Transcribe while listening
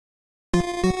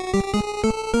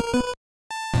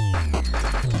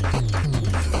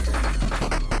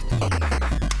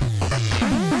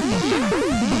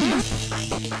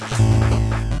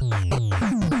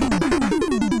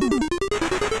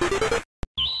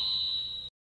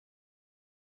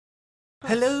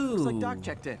Hello. Looks like Doc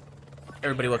checked in.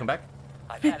 Everybody, welcome back.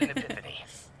 I've had an epiphany.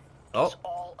 Oh. It's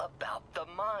all about the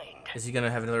mind. Is he gonna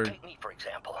have another Take me, for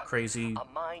example. crazy A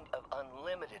mind of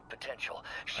unlimited potential,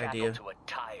 shackled idea? to a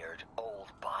tired, old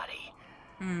body.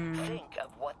 Think of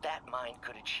what that mind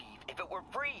could achieve if it were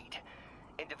freed.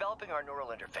 In developing our neural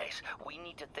interface, we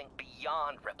need to think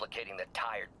beyond replicating the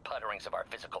tired putterings of our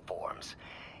physical forms.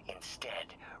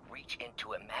 Instead, reach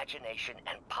into imagination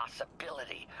and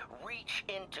possibility. Reach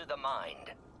into the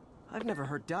mind. I've never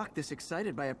heard Doc this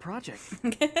excited by a project.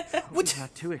 What?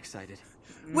 Not too excited.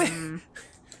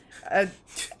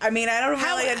 I mean, I don't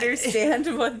really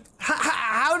understand what.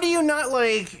 How do you not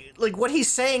like what he's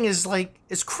saying is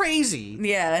crazy?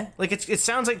 Yeah. Like it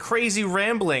sounds like crazy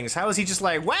ramblings. How is he just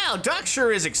like, wow, Doc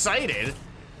sure is excited?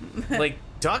 Like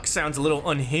Doc sounds a little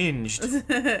unhinged.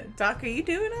 Doc, are you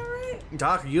doing all right?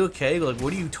 Doc, are you okay? Like,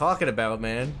 what are you talking about,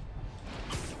 man?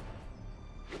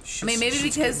 I mean, maybe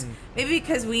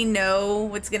because we know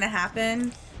what's gonna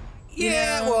happen.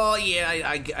 Yeah. You know? Well, yeah.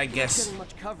 I guess. Getting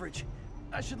much coverage.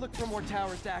 I should look for more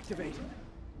towers to activate.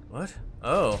 What?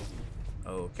 Oh.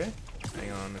 Okay. Hang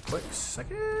on a quick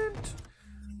second.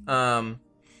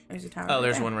 There's a tower. Oh,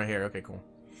 there's there. one right here. Okay, cool.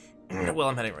 Well,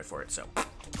 I'm heading right for it, so.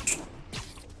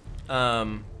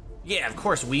 Yeah, of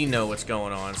course we know what's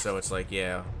going on, so it's like,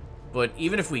 yeah. But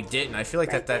even if we didn't, I feel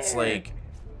like Right that's there. like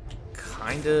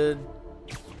kind of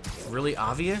really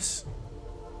obvious.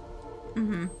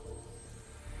 Mm-hmm.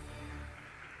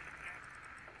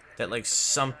 That like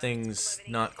something's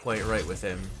not quite right with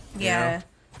him. you Yeah.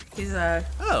 know?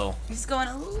 Oh. He's going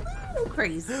a little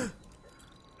crazy.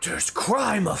 There's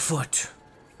crime afoot.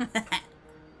 You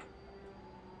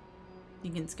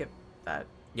can skip that.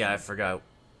 Yeah, I forgot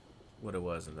what it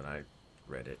was, and then I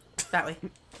read it. That way.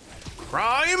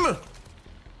 Crime?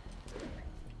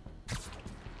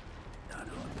 Not on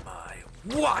my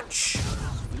watch.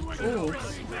 Ooh.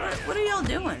 What are y'all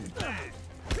doing?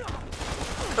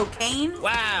 Cocaine?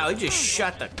 Wow, he just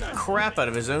shot the crap out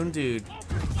of his own dude.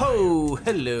 Oh,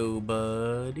 hello,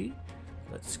 buddy.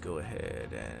 Let's go ahead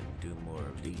and do more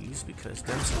of these because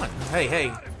they're fun. Hey,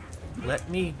 hey, let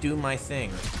me do my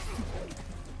thing.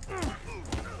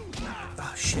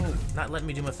 Oh, shit. Not letting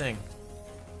me do my thing.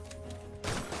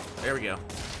 There we go.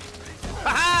 Ha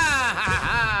ha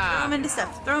ha! Throw him into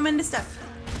stuff. Throw him into stuff.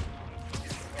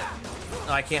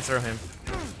 Oh, I can't throw him.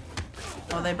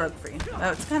 Oh, they broke free.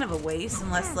 Oh, it's kind of a waste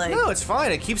unless, like... No, it's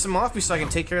fine. It keeps them off me so I can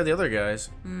take care of the other guys.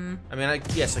 I mean,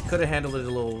 yes, I could have handled it a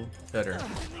little better.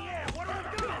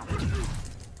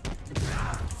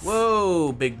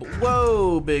 Whoa, big boy.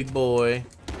 Whoa, big boy.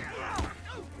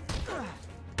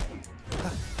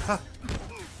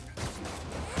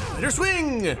 Let her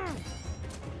swing!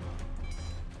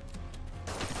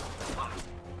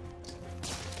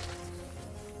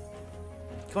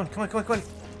 Come on, come on, come on, come on.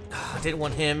 I didn't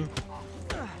want him.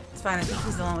 It's fine. I think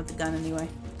he's the one with the gun anyway.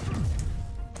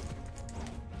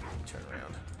 Turn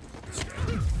around.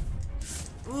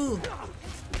 Ooh.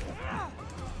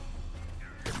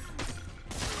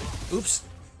 Oops.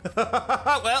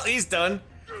 Well, he's done.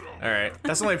 All right.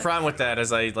 That's the only problem with that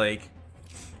is I like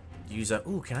use a.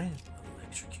 Ooh, can I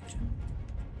electrocute him?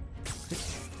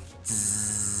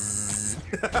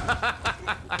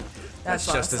 That's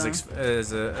just awesome.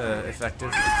 as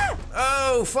effective.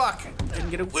 Oh fuck!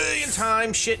 Didn't get away in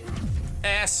time. Shit.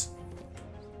 Ass.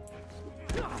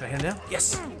 Can I hit him now?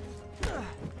 Yes.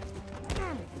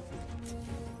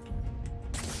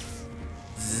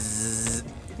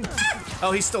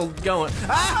 Oh, he's still going.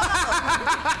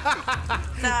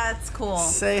 That's cool.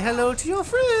 Say hello to your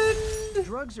friend.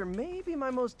 Drugs are maybe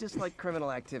my most disliked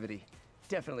criminal activity.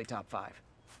 Definitely top 5.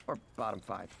 Or bottom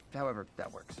 5. However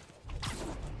that works.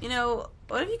 You know,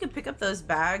 what if you could pick up those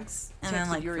bags and then, Texted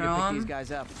like, Yuri throw to pick them? these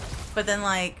guys up. But then,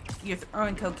 like, you're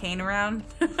throwing cocaine around.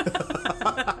 And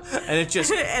it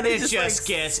just And it it just just, like,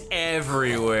 gets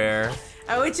everywhere.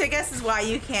 Which I guess is why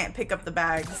you can't pick up the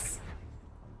bags.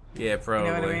 Yeah, probably.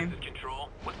 You know what I mean?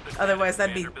 Otherwise,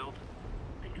 that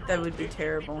would be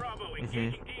terrible.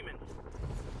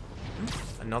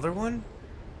 Another one?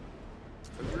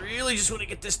 I really just want to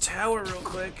get this tower real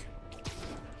quick.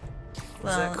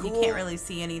 Well, that cool? you can't really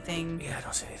see anything. Yeah, I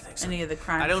don't see anything. So Any of the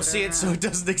crimes. I don't that see are it, so around. it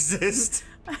doesn't exist.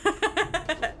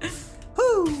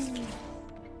 Woo!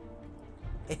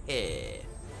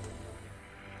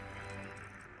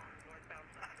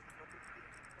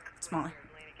 Smaller.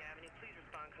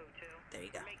 There you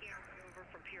go.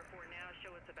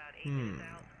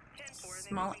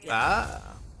 Small. Yeah.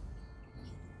 Ah.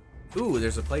 Ooh,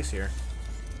 there's a place here.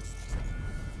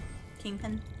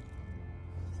 Kingpin.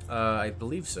 I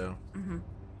believe so.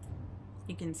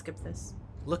 You can skip this.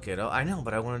 Look at all. I know,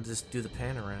 but I wanted to just do the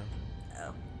pan around.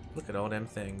 Oh. Look at all them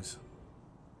things.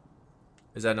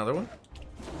 Is that another one?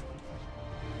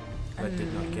 That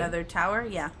did not get. Another tower?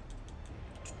 Yeah.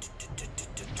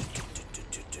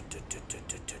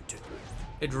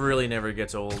 It really never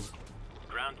gets old.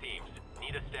 Ground teams,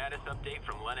 need a status update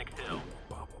from Lennox Hill.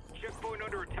 Checkpoint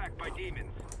under attack by demons.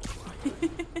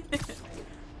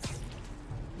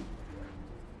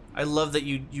 I love that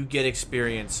you get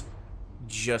experience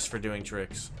just for doing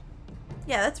tricks.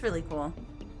 Yeah, that's really cool.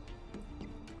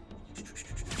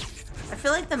 I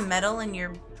feel like the metal in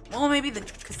your... Well, maybe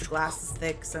because the glass is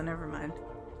thick, so never mind.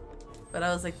 But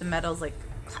I was like, the metal's like...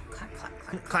 Clank, clank, clank,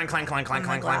 clank. Clank, clank, clank, clank, on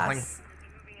clank, the clank, clank. glass.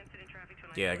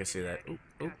 Yeah, I can see that. Ooh,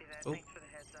 ooh,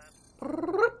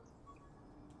 ooh.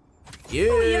 Yeah!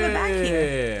 you have a back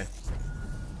here.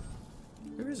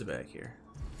 There is a back here.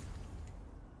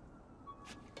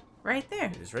 Right there.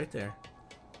 It is right there.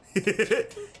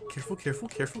 Careful, careful,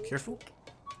 careful, careful.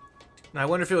 Now, I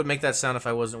wonder if it would make that sound if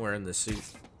I wasn't wearing this suit.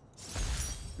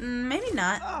 Maybe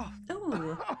not.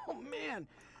 Ooh. Oh man.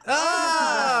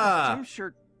 Ah! Gym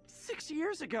shirt 6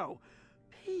 years ago.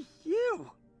 Hey,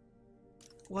 you.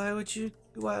 Why would you?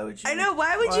 I know,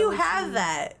 why would you have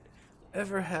that?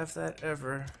 Ever have that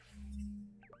ever?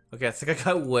 Okay, I think I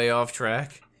got way off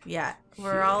track. Yeah,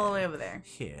 we're all the way over there.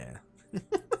 Yeah.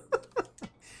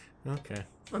 Okay.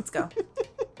 Let's go.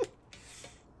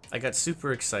 I got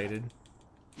super excited.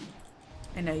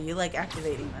 I know, you like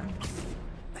activating them.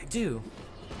 I do.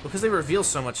 Because they reveal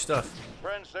so much stuff.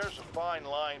 Friends, there's a fine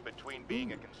line between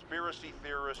being a conspiracy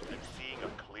theorist and seeing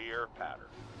a clear pattern.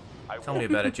 Tell me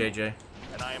about it, JJ.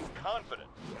 And I am confident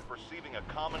in perceiving a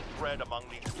common thread among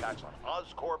these attacks on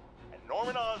Oscorp and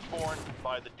Norman Osborn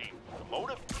by the demons. The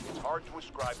motive? It's hard to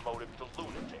ascribe motive to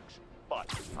lunatics. But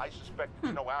I suspect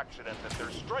it's no accident that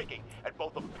they're striking at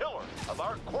both a pillar of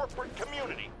our corporate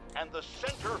community and the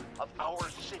center of our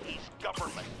city's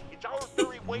government. It's our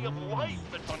very way of life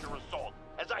that's under assault,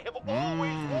 as I have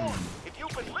always warned. If you've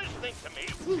been listening to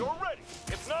me, you're ready.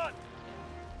 If not,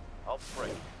 I'll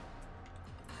pray.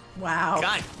 Wow.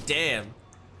 God damn.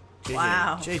 JJ,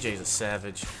 Wow. JJ's a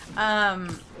savage.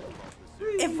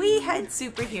 If we had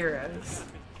superheroes,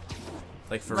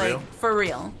 Like, for like real? for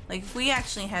real, like if we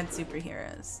actually had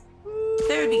superheroes,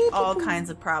 there would be all kinds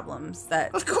of problems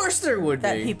that Of course there would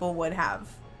be. people would have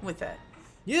with it.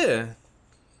 Yeah.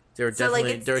 There would So, like,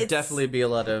 definitely, there would it's- definitely be a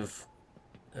lot of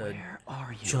Where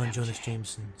are you? John MJ? Jonas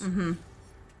Jamesons.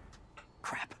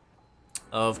 Crap.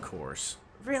 Of course.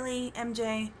 Really,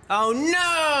 MJ? Oh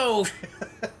no!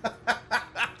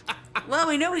 Well,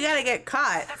 we know we gotta get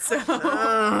caught, so.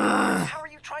 How are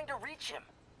you trying to reach him?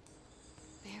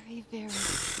 Very, very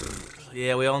slowly.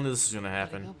 Yeah, we all knew this was gonna Gotta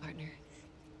happen. go, partner.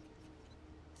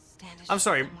 Standish I'm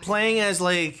sorry, somewhere. playing as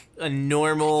like a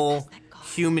normal That guard.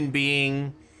 human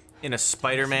being in a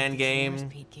Spider-Man Yours game,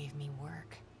 Pete gave me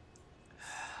work.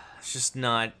 it's just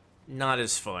not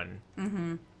as fun.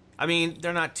 I mean,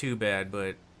 they're not too bad,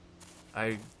 but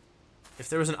if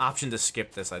there was an option to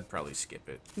skip this, I'd probably skip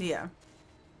it. Yeah.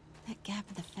 That gap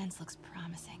in the fence looks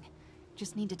promising.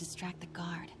 Just need to distract the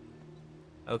guard.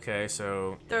 Okay,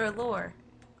 so They're a lure.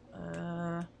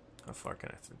 how far can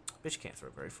I throw? Bitch can't throw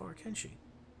very far, can she?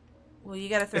 Well, you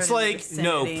gotta throw It's it in the like,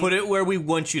 no, vicinity. put it where we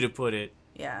want you to put it.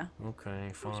 Yeah.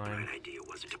 Okay, fine. idea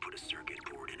was it to put a circuit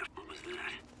board in a... What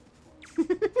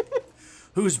was that?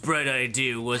 Whose bright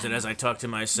idea was it as I talked to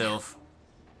myself?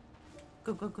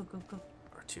 Go, go, go, go, go.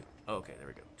 Or two. Oh, okay, there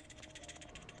we go.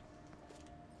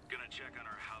 Gonna check on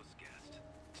our house guest.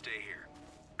 Stay here.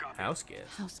 Copy. House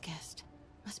guest. House guest.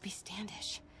 Must be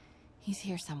Standish. He's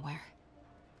here somewhere.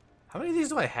 How many of these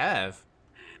do I have?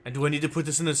 And do I need to put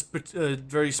this in a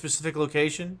very specific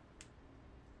location?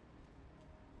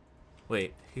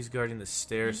 Wait, he's guarding the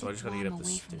stairs, so I just gotta get up the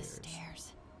Away stairs. from the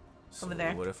stairs. So Over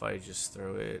there. what if I just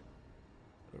throw it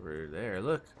over there?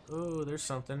 Look. Oh, there's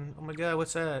something. Oh my god,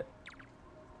 what's that?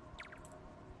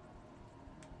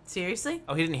 Seriously?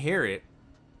 Oh, he didn't hear it.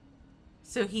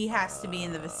 So he has to be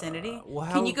in the vicinity? well,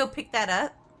 Can you how- go pick that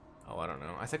up? Oh, I don't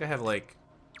know. I think I have like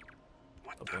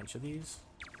a bunch of these.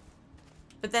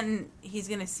 But then he's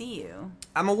gonna see you.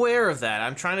 I'm aware of that.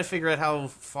 I'm trying to figure out how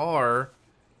far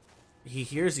he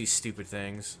hears these stupid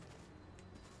things.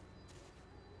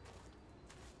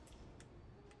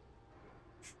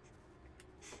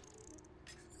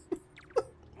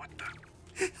 What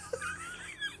the...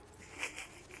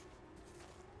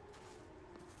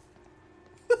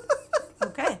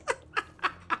 Okay.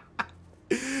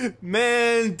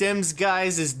 Man, Dem's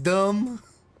guys is dumb.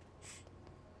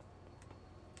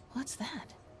 What's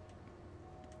that?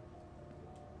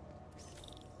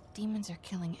 Demons are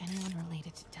killing anyone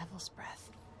related to Devil's Breath.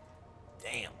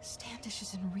 Damn. Standish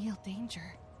is in real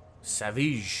danger.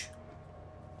 Savage.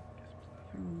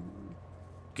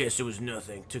 Guess it was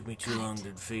nothing. Took me too long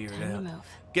to figure it Time to out. move.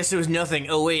 Guess it was nothing.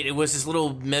 Oh wait, it was this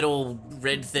little metal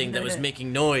red thing that was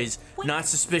making noise. Not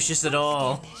suspicious at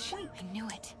all. Standish, I knew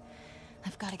it.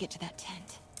 I've got to get to that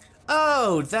tent.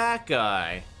 Oh, that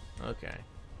guy. Okay.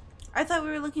 I thought we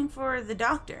were looking for the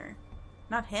doctor,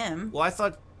 not him. Well, I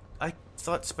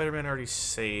thought Spider-Man already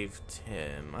saved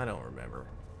him. I don't remember.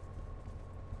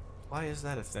 Why is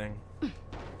that a thing?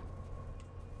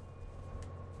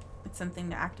 It's something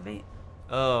to activate.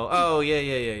 Oh,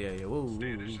 yeah. Whoa.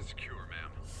 Standish is secure, ma'am.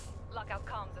 Lockout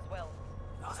comms as well.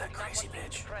 Oh, that crazy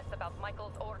bitch. Stress about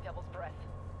Michael's or Devil's Breath.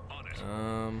 On it.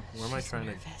 Where am I She's trying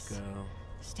nervous. to go?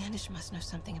 Standish must know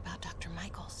something about Dr.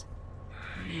 Michaels.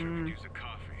 Sure could use a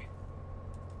coffee.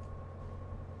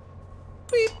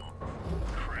 Beep.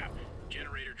 Crap.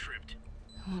 Generator tripped.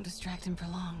 I won't distract him for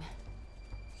long.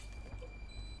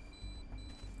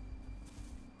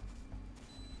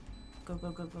 Go.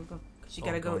 Cause you Oh,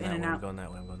 gotta I'm go going in that and way, out. I'm going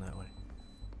that way. I'm going that way.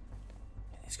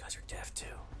 Yeah, these guys are deaf too.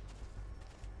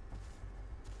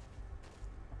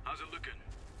 How's it looking?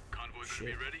 Convoy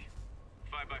gonna be ready?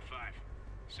 5 by 5.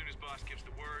 As soon as boss gives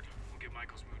the word, we'll get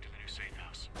Michael's moved to the new safe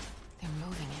house. They're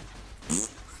moving it.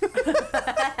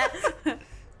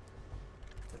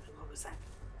 What was that?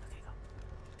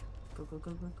 Okay,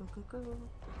 go.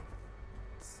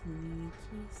 Sneaky.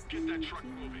 Get that truck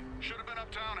moving. Should have been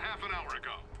uptown half an hour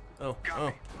ago. Oh, Got oh.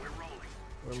 me. We're rolling.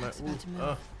 Where am I? Truck's about to move.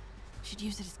 Oh. Should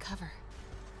use it as cover.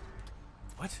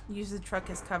 What? Use the truck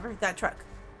as cover. That truck.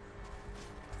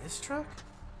 This truck?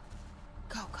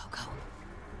 Go.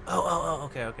 Oh,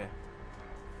 okay.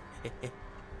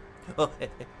 Oh,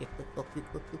 Running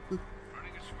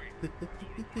a sweep. Report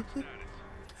status.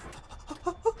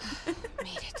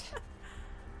 Made it.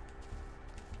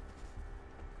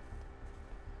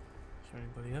 is there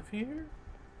anybody up here?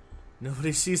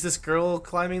 Nobody sees this girl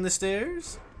climbing the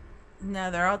stairs? No,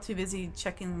 they're all too busy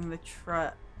checking the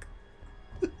truck.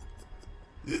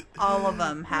 All of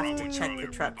them have to check the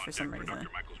truck for some reason. Dr.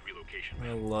 Michael's relocation.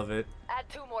 I love it. Add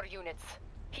 2 more units.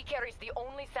 He carries the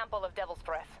only sample of Devil's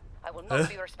Breath. I will not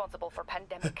be responsible for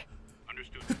pandemic.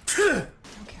 Understood. Don't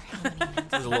care how many men.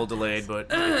 It was a little delayed,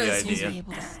 but I get the Seems to be idea.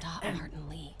 able to stop Martin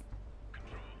Lee.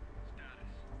 Control.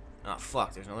 Status. Oh,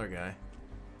 fuck, there's another guy.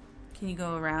 Can you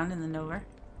go around and then over? I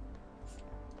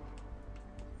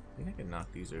think I can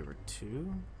knock these over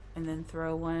too. And then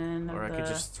throw one of Or I the... could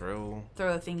just throw...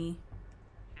 Throw a thingy.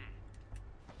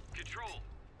 Control.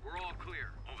 We're all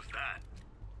clear. What was that?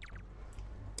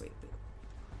 Wait.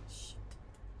 Shit.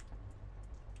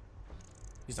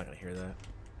 He's not gonna hear that.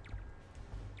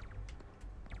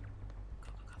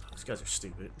 These guys are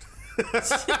stupid.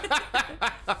 Looks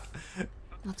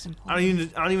I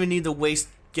important. don't even need to waste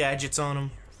gadgets on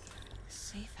them.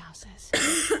 Safe houses.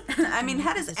 I mean,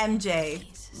 how does MJ,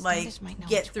 like, Standish might know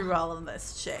get which through one. all of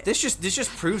this shit? This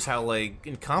just proves how like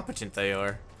incompetent they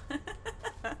are. All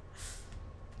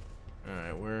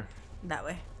right, we're That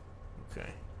way. okay.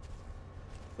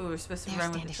 Ooh, we're supposed to There's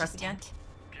run with the Standish's truck again? tent.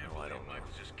 Can't Oh, I believe don't know. Michael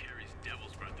just carries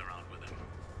Devil's Breath around with him.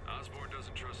 Osborn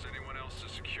doesn't trust anyone else to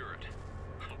secure it.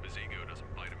 Hope his ego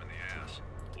doesn't bite him in the ass.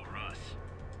 Or us.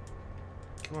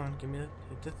 Come on, give me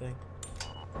hit the thing.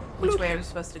 Which way are we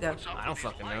supposed to go? What's up I don't with these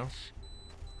fucking know. lights?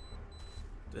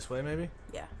 This way, maybe.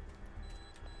 Yeah.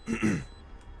 Move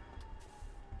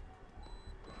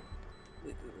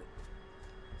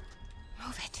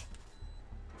it.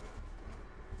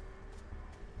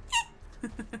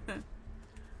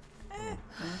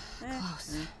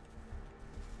 Close.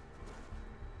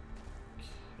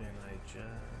 Can I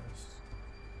just?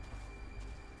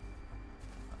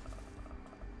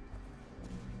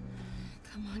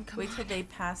 Come on. Wait till they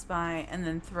pass by and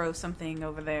then throw something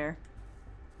over there.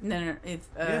 No. If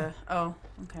Yeah. Oh,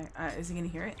 okay. Is he gonna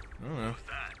hear it? I don't know. What's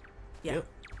that? Yeah. Yep.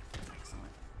 Excellent.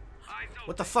 Eyes open.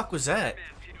 What the fuck was that? Man,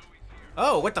 you know he's here.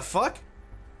 Oh, what the fuck? The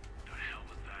hell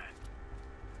was that?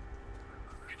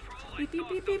 Control, I Beep beep saw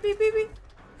beep something. beep beep beep beep.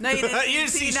 No, you didn't. You didn't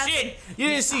see nothing. shit. You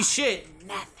didn't see shit.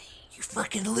 Nothing. You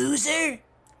fucking loser.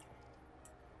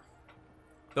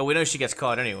 But we know she gets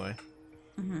caught anyway.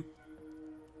 Mm-hmm.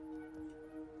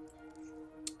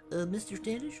 Mr.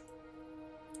 Standish?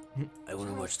 I want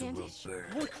to watch the world Standish. burn.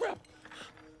 Holy crap!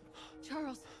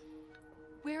 Charles,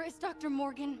 where is Dr.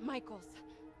 Morgan Michaels?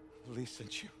 Lee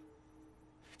sent you.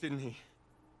 Didn't he?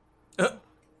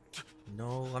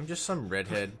 No, I'm just some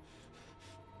redhead.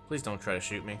 Please don't try to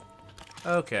shoot me.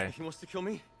 Okay. He wants to kill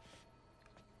me?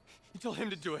 You tell him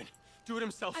to do it. Do it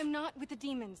himself. I'm not with the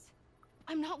demons.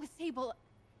 I'm not with Sable.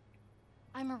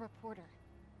 I'm a reporter.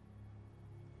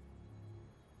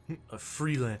 A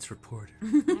freelance reporter.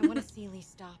 I want to see Lee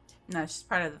stopped. No, she's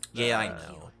part of the. Yeah, I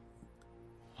know.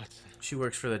 What? She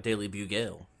works for the Daily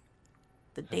Bugle.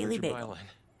 The Daily Bagel. Violin.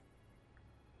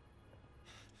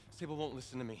 Sable won't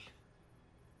listen to me.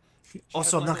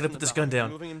 Also, I'm not gonna put this gun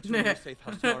down. Moving into a new safe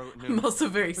house tomorrow at noon. I'm also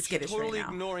very But skittish she's totally right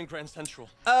now. ignoring Grand Central.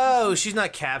 Oh, she's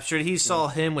not captured. He saw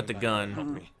him with the Help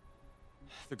gun. me.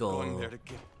 They're going there to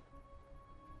get.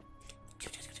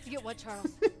 To get what, Charles?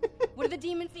 What do the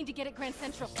demons need to get at Grand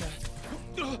Central?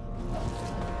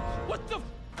 What the?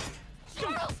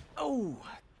 Charles! Oh,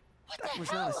 What that the was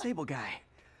hell? not a Sable guy.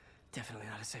 Definitely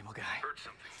not a Sable guy. Heard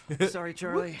something. Sorry,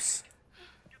 Charlie. Whoops.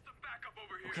 Get the backup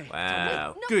over here. Okay.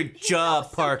 Wow. no, Good he job,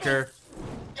 knows Parker.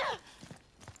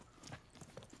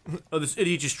 Oh, this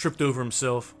idiot just tripped over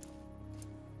himself.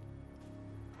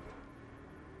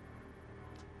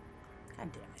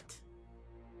 God damn it.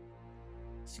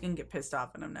 She's gonna get pissed off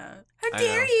at him now. How I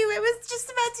dare know. you? I was just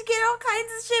about to get all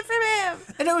kinds of shit from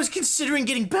him. And I was considering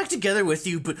getting back together with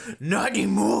you, but not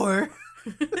anymore.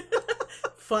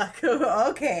 Fuck.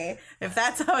 Okay. If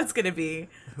that's how it's gonna be.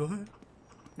 What?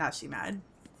 Now she mad.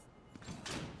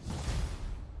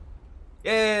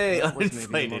 Yay! That was maybe the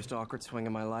Uninvited. most awkward swing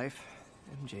of my life.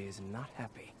 MJ is not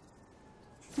happy.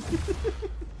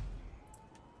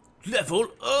 Level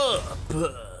up.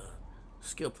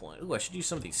 Skill point. Ooh, I should use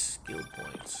some of these skill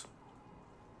points.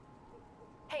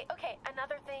 Hey, okay,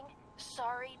 another thing.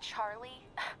 Sorry, Charlie.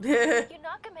 Yeah. You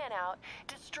knock a man out,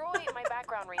 destroy my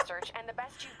background research, and the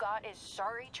best you got is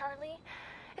sorry, Charlie?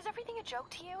 Is everything a joke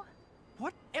to you?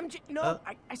 What? MJ? No,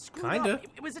 I screwed kinda. up.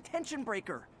 It was a tension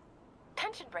breaker.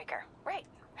 Tension breaker, right.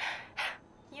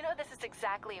 You know, this is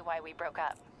exactly why we broke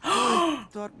up.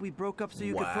 Thought we broke up so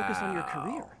you could focus on your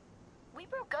career. We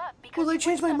broke up because Well, I you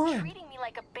changed my wouldn't stop mind. treating me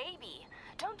like a baby.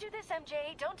 Don't do this,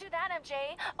 MJ. Don't do that, MJ.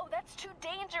 Oh, that's too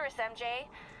dangerous, MJ.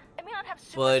 I may not have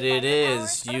super But it spider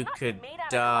powers, is. but You I'm not could made out of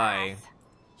die. glass.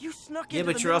 You snuck Yeah, into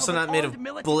but the you're middle also of an not made armed of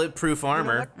military- bulletproof You know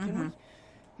armor. what? Can we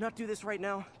not do this right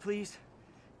now, please?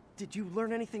 Did you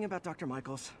learn anything about Dr.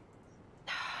 Michaels?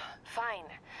 Fine.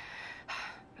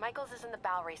 Michaels is in the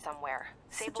Bowery somewhere.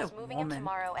 Such Sable's a moving him woman.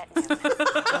 tomorrow at noon.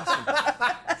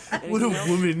 What a Anything else?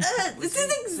 woman. This Say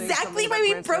is something exactly about why we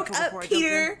Grand broke Central up, before I jump in?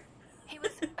 Peter. He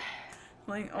was.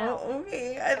 Like, No. oh,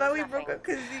 okay. I thought we broke up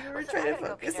because you were Listen, trying I to gotta go,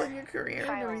 focus Peter. on your career and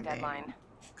Filing everything. deadline.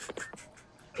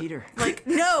 Peter. Like,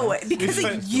 no, because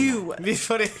of you. It'd be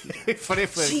funny,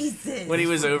 if Jesus. when he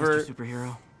was over, Mr.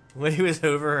 Superhero. when he was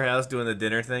over her house doing the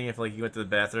dinner thing, if like you went to the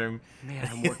bathroom, Man,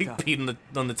 I'm he worked up. peed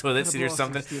on the toilet Gotta seat or blow off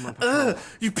some something. steam on patrol.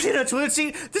 You peed on a toilet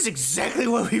seat? This is exactly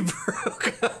why we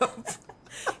broke up.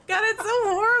 God, it's so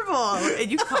horrible.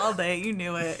 And you called it. You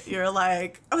knew it. You're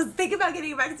like, I was thinking about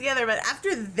getting back together, but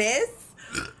after this,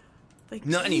 like,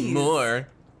 Not geez. anymore.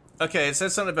 Okay, it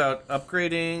says something about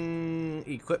upgrading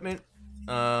equipment.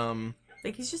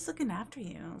 Like, he's just looking after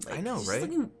you. Like, I know, he's just right?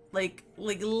 looking, like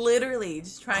literally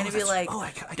just trying to be that's- like,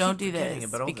 I don't keep do forgetting this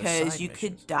about all the because side you missions.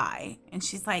 could die. And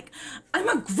she's like, I'm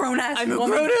a grown-ass I'm a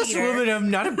woman, grown-ass Peter. woman.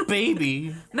 I'm not a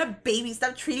baby. I'm not a baby.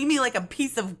 Stop treating me like a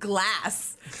piece of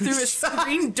glass through a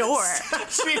screen door. Stop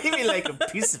treating me like a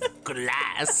piece of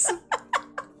glass.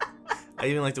 I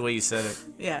even like the way you said it.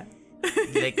 Yeah.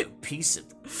 Like a piece of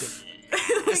glass.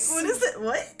 Like, what is it?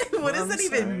 What? What does I'm that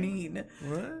even sorry. mean?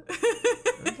 What?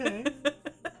 Okay.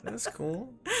 That's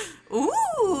cool.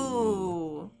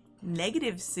 Ooh.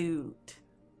 Negative suit.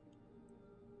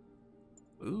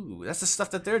 Ooh, that's the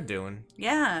stuff that they're doing.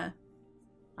 Yeah.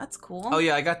 That's cool. Oh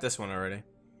yeah, I got this one already.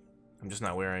 I'm just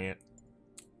not wearing it.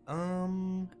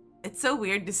 It's so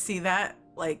weird to see that.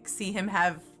 Like, see him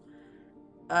have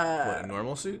What, a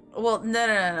normal suit? well,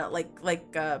 no. Like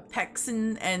pecs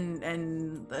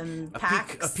and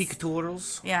packs. A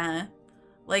pectorals? Yeah.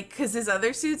 Like, because his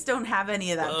other suits don't have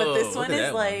any of that. But Whoa, this look one at is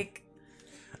that one. like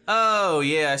Oh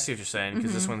yeah, I see what you're saying.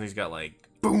 Because this one he's got like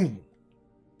boom.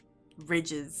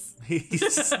 ridges.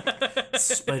 He's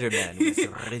Spider-Man with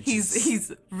ridges.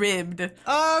 He's ribbed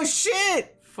Oh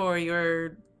shit! for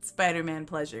your Spider-Man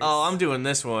pleasures. Oh, I'm doing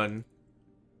this one.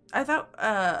 I thought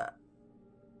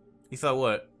You thought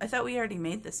what? we already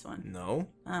made this one. No.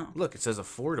 Oh. Look, it says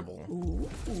affordable.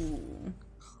 Ooh.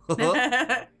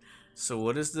 So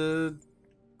what is the?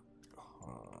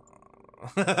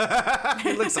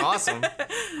 He looks awesome.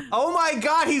 Oh my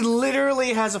god, he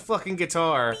literally has a fucking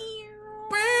guitar.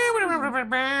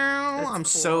 I'm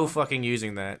so cool. fucking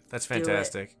using that. That's Do it.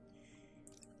 fantastic.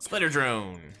 Spider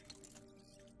drone.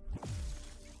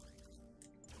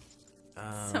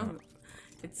 So,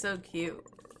 it's so cute.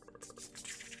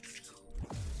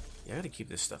 Yeah, I gotta keep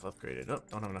this stuff upgraded. Oh,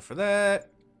 don't have enough for that.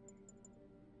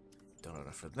 Don't have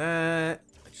enough for that.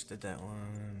 I just did that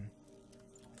one.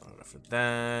 Don't have enough for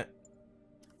that.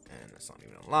 And that's not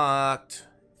even unlocked.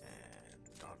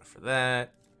 And don't have enough for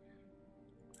that.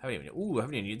 Haven't even. Ooh, I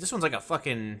haven't even. This one's like a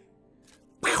fucking.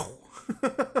 Don't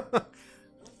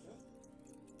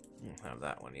have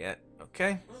that one yet.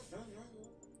 Okay.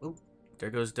 Oh, there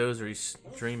goes Dozer. He's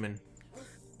dreaming.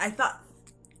 I thought.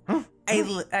 Huh?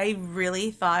 I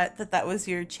really thought that was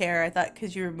your chair. I thought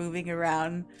because you were moving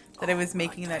around that I was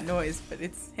making that noise, but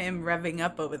it's him revving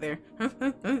up over there.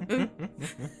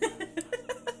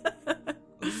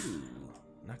 Ooh,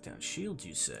 knockdown shield,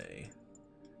 you say?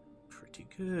 Pretty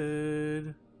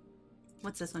good.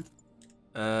 What's this one?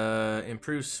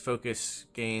 Improves focus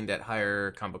gained at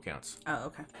higher combo counts. Oh,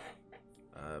 okay.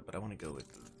 But I want to go with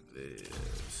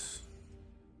this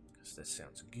because that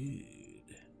sounds good.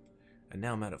 And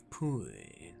now I'm out of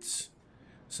points.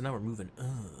 So now we're moving up.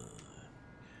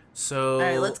 So...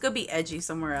 Alright, let's go be edgy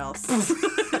somewhere else.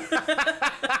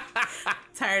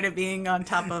 Tired of being on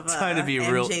top of Trying to be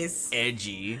MJ's. real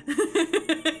edgy.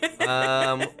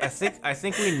 I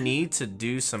think we need to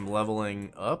do some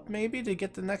leveling up maybe to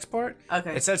get the next part.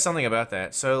 Okay. It said something about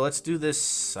that. So let's do this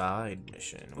side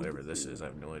mission, whatever this is. I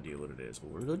have no idea what it is, but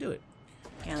we're gonna do it.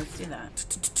 Yeah, let's do that.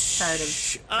 Tired of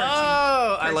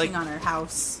perching on our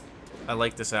house. I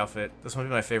like this outfit. This might be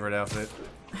my favorite outfit.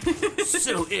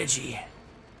 So edgy.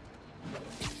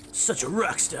 Such a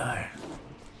rock star.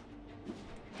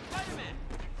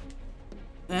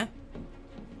 Eh?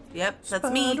 Yep,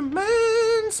 that's me.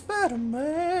 Spiderman,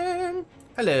 Spiderman.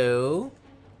 Hello.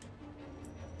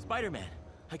 Spiderman,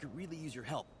 I could really use your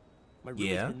help. My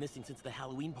roommate's been missing since the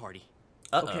Halloween party.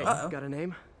 Okay, got a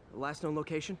name? Last known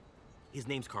location? His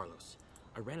name's Carlos.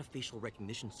 I ran a facial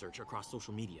recognition search across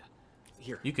social media.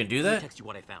 Here, you can do let me that? text you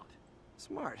what I found.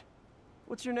 Smart.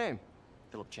 What's your name?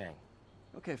 Philip Chang.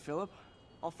 Okay, Philip.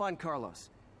 I'll find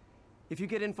Carlos. If you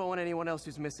get info on anyone else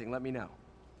who's missing, let me know.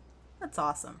 That's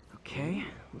awesome. Okay,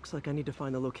 looks like I need to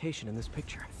find the location in this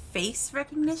picture. Face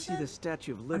recognition? See the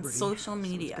Statue of Liberty. On social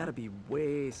media. So it's gotta be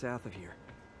way south of here.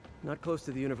 Not close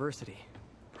to the university.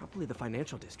 Probably the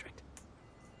financial district.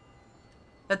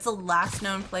 That's the last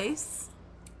known place?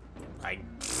 I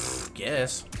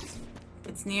guess.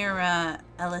 It's near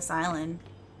Ellis Island.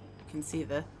 You can see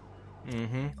the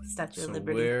Statue of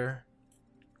Liberty. Where?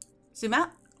 Zoom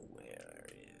out. Where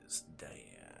is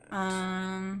that?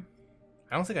 I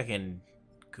don't think I can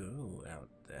go out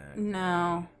that.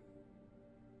 No.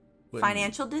 Wouldn't...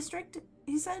 Financial district,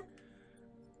 he said?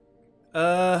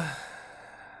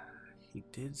 He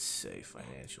did say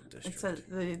financial district. It says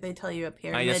they tell you up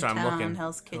here. That's what I'm Midtown, looking.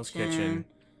 Hell's Kitchen,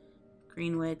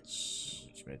 Greenwich,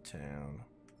 Midtown,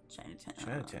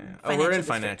 Chinatown. Oh, we're in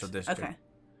financial district. Okay.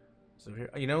 So here,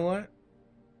 you know what?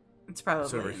 It's probably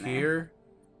it's over here.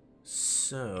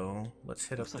 So let's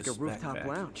hit Looks up like this a rooftop backpack.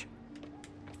 lounge.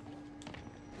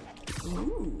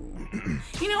 Ooh.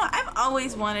 You know, I've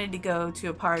always wanted to go to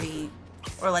a party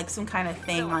or like some kind of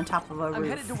thing on top of a roof. I'm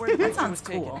headed to where the that sounds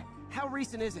cool. Taken. How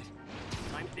recent is it?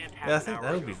 Yeah, I think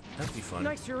that'd be fun.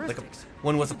 Nice heuristics. Like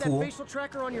one with a Did pool. that facial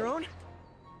tracker on your own?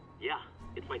 Yeah,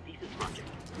 it's my thesis project.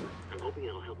 I'm hoping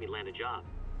it'll help me land a job.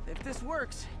 If this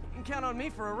works, you can count on me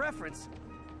for a reference.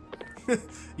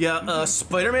 Yeah,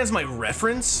 Spider-Man's my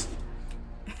reference.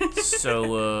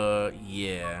 So,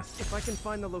 yeah. If I can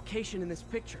find the location in this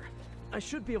picture, I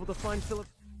should be able to find Philip.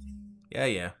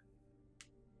 Yeah.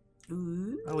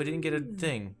 Ooh. Oh, we didn't get a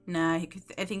thing. Nah, I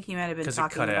think he might have been Because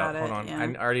talking it cut about out. Hold on. Yeah.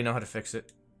 I already know how to fix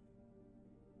it.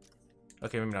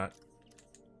 Okay, maybe not.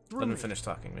 Let him finish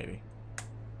talking, maybe.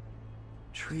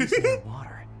 Trees near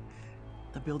water.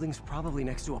 The building's probably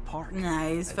next to a park. Nah,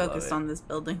 he's focused on this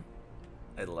building.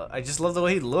 I just love the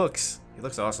way he looks. He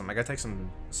looks awesome. I gotta take some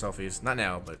selfies. Not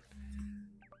now, but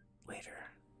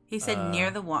later. He said near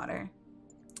the water.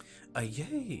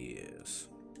 Yes.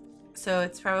 So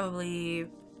it's probably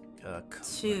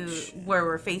to where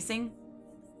we're facing.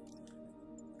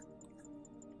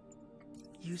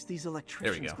 Used these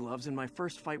electrician's gloves in my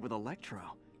first fight with Electro.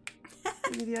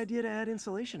 Gave me the idea to add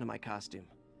insulation to my costume,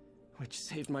 which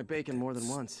saved my bacon more than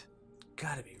once.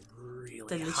 Gotta be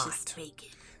really delicious hot. Bacon.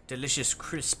 Delicious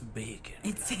crisp bacon.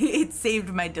 It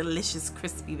saved my delicious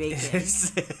crispy bacon.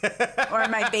 Or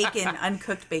my bacon,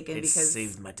 uncooked bacon. It because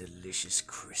saved my delicious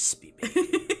crispy bacon.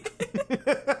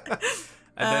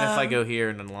 I bet if I go here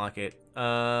and unlock it.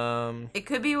 It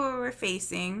could be where we're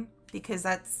facing, because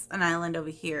that's an island over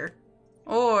here.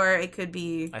 Or it could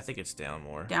be... I think it's down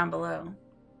more. Down below.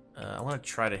 I want to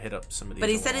try to hit up some of these. But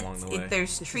he said along the way. if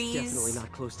there's this trees... is definitely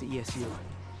not close to ESU.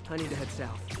 I need to head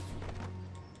south.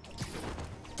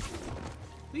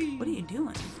 Whee! What are you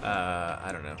doing? I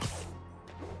don't know.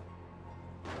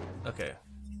 Okay.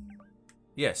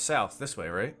 Yeah, south, this way,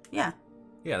 right? Yeah.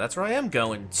 Yeah, that's where I am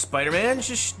going. Spider-Man,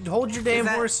 just hold your damn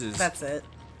horses. That's it.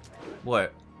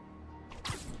 What?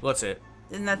 What's it?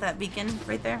 Isn't that beacon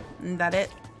right there? Isn't that it?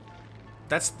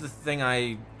 That's the thing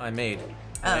I made.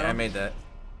 Oh. I made that.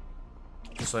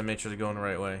 Just so I made sure to go in the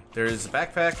right way. There's a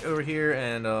backpack over here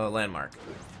and a landmark.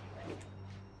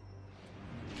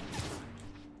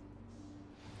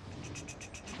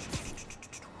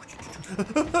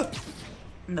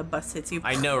 And the bus hits you.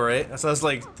 I know, right? That's what I was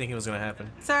like thinking was gonna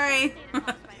happen. Sorry.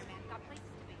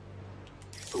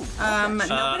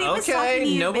 Nobody was talking to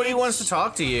you, nobody bitch. wants to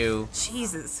talk to you.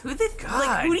 Jesus, who the God,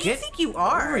 like? Who do you think you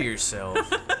are? Over yourself.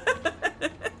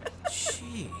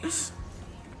 Jeez.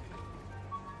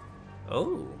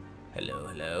 Oh, hello,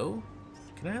 hello.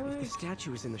 Can I If the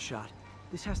statue is in the shot,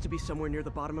 this has to be somewhere near the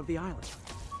bottom of the island.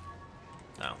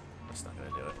 No, that's not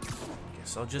gonna do it.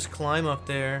 Guess I'll just climb up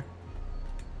there.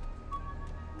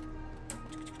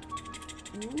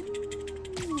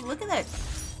 Ooh, look at that.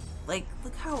 Like,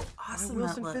 look how awesome My that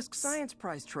Wilson looks. Fisk Science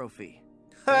Prize trophy.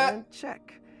 And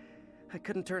check. I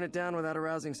couldn't turn it down without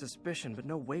arousing suspicion, but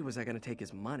no way was I going to take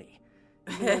his money.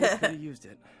 Even though I could have used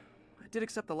it. I did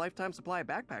accept the lifetime supply of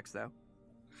backpacks, though.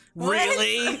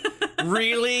 Really?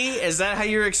 Really? Is that how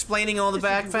you're explaining all the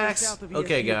backpacks?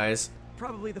 Okay, guys.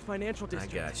 Probably the financial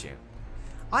district. I got you.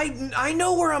 I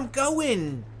know where I'm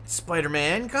going,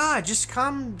 Spider-Man. God, just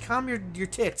calm your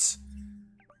tits.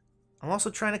 I'm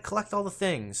also trying to collect all the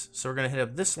things. So we're going to hit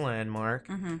up this landmark,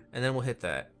 and then we'll hit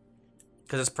that.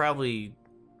 Because it's probably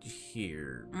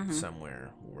here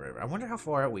somewhere. Wherever. I wonder how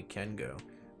far out we can go.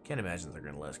 Can't imagine they're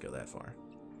going to let us go that far.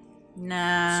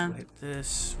 Nah. Let's hit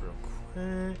this real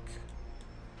quick.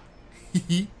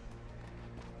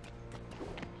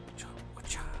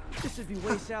 This would be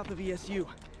way south of ESU.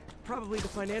 Probably the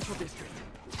financial district.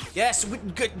 Yes,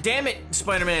 good, damn it,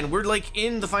 Spider-Man. We're like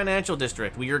in the financial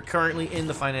district. We are currently in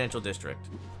the financial district.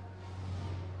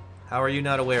 How are you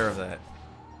not aware of that?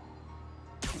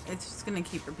 It's just gonna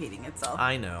keep repeating itself.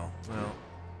 I know. Well,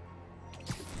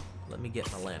 let me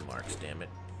get my landmarks, damn it.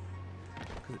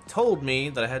 'Cause it told me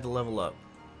that I had to level up.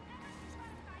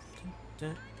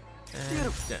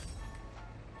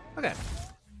 Okay.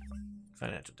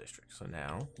 Financial district. So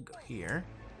now, we'll go here.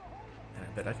 And I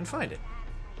bet I can find it.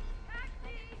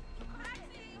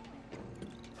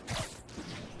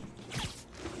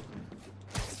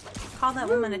 Call that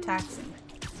woman a taxi.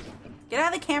 Get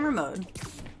out of the camera mode.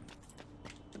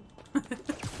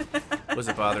 Was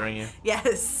it bothering you?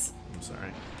 Yes. I'm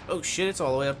sorry. Oh shit, it's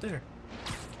all the way up there.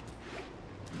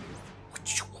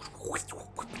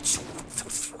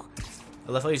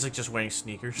 I love how he's like just wearing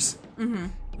sneakers.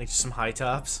 Like just some high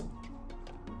tops.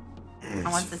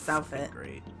 I want this outfit.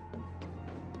 Great.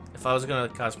 If I was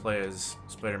gonna cosplay as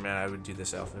Spider-Man, I would do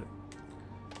this outfit.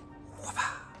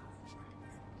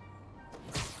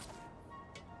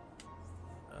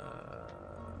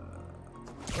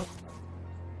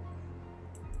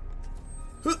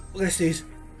 Let's see. If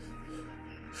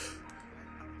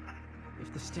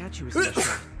the statue is in the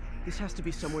shot, this has to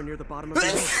be somewhere near the bottom of the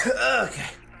island. Okay.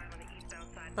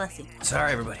 Bless you.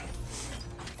 Sorry, everybody.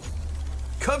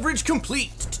 Coverage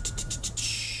complete.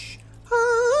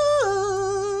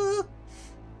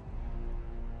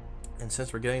 And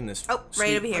since we're getting this,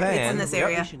 right over here. Plan, It's in this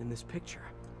area. In this picture,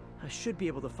 I should be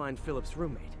able to find Philip's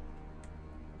roommate.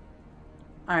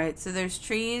 All right. So there's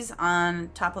trees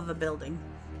on top of a building.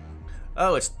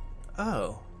 Oh, it's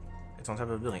on top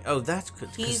of a building. Oh, that's good.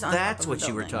 He's on That's top of what a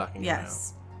you were building. talking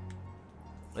Yes.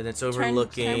 about. And it's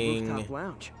overlooking Rooftop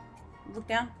lounge. Look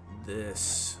down.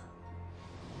 this.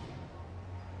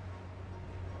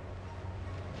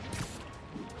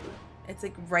 It's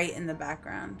like right in the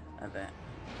background of it.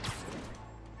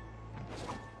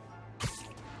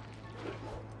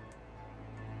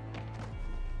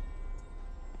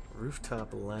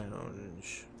 Rooftop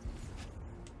lounge.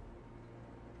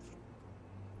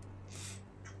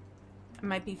 It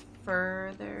might be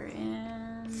further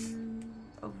in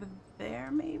over there,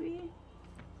 maybe?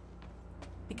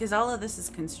 Because all of this is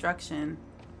construction.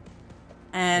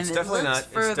 And It's it definitely looks not.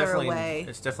 further It's definitely. away.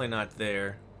 It's definitely not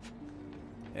there.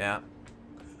 Yeah.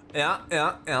 Yeah.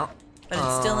 But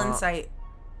it's still in sight.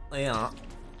 Yeah.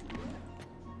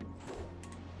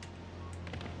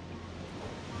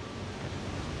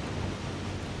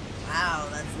 Wow,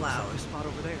 that's loud. A spot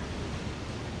over there.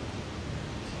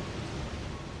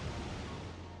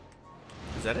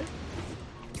 Is that it?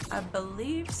 I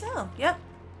believe so. Yep.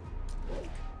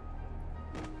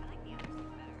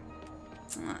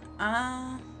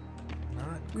 Not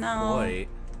No. quite.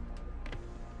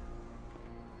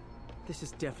 This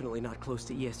is definitely not close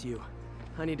to ESU.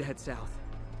 I need to head south.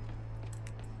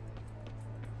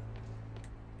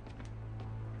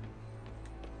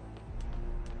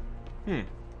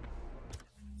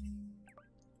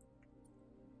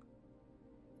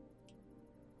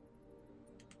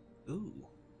 Ooh.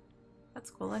 That's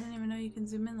cool. I didn't even know you can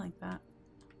zoom in like that.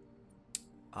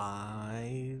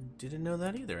 I didn't know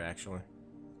that either, actually.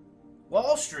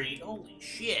 Wall Street, holy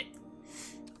shit!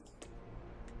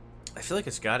 I feel like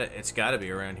it's gotta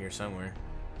be around here somewhere.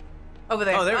 Over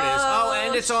there. Oh, there it is. Oh,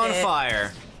 and it's on shit.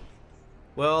 fire.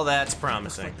 Well, that's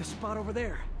promising. Looks like the spot over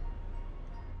there.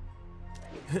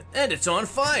 And it's on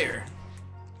fire.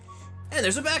 And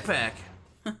there's a backpack.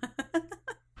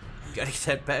 Gotta get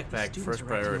that backpack first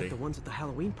priority. The ones at the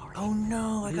Halloween party. Oh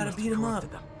no, I gotta beat him up.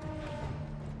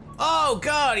 Oh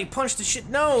god, he punched the shit.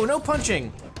 No, no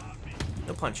punching.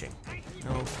 No punching.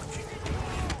 No punching.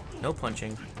 No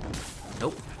punching.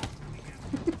 Nope.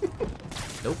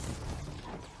 Nope.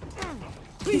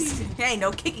 Hey,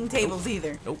 no kicking tables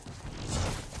either. Nope.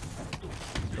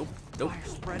 Nope. Nope. Fire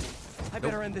spread. I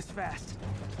better end this fast.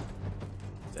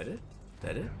 Is that it? Is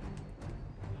that it?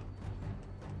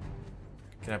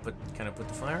 Can I put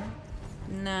the fire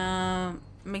on? No.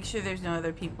 Make sure there's no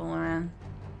other people around.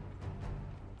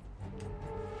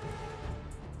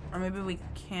 Or maybe we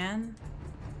can?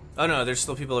 Oh no, there's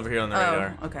still people over here on the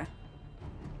radar. Okay.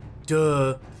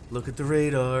 Duh. Look at the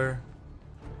radar.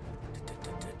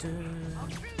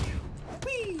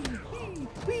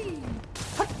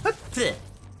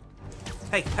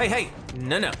 Hey, hey, hey!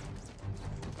 No, no.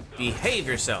 Behave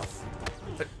yourself.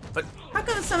 But how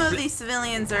come some of these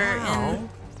civilians are in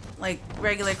like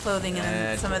regular clothing and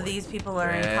then some of these people are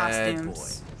in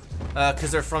costumes?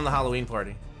 Because they're from the Halloween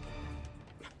party.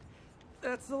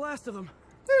 That's the last of them.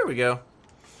 There we go.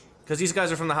 Because these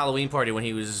guys are from the Halloween party when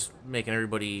he was making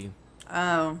everybody.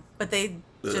 Oh, but they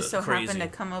just so crazy. happened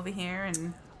to come over here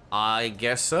and. I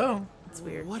guess so. It's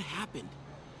weird. What happened?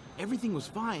 Everything was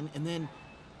fine, and then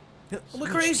so Look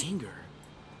much crazy. anger.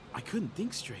 I couldn't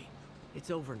think straight. It's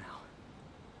over now.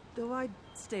 Though I'd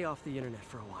stay off the internet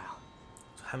for a while.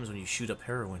 What happens when you shoot up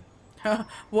heroin?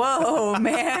 Whoa,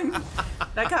 man,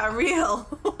 that got real.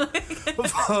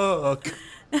 Fuck.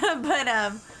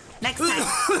 But next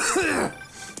time.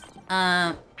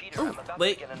 Peter, I'm about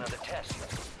wait. to begin another test.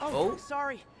 Oh,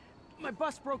 sorry. My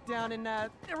bus broke down and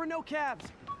there were no cabs.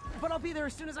 But I'll be there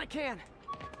as soon as I can.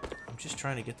 I'm just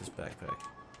trying to get this backpack.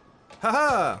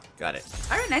 Haha! Got it.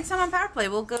 All right, next time on Power Play,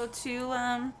 we'll go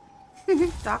to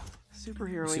Doc.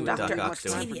 Superheroing. See what Doc Dr. Ock's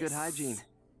doing. Time for good hygiene.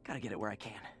 Gotta get it where I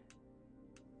can.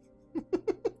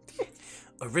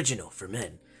 Original for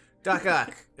men. Doc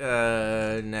Ock.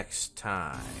 Next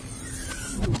time.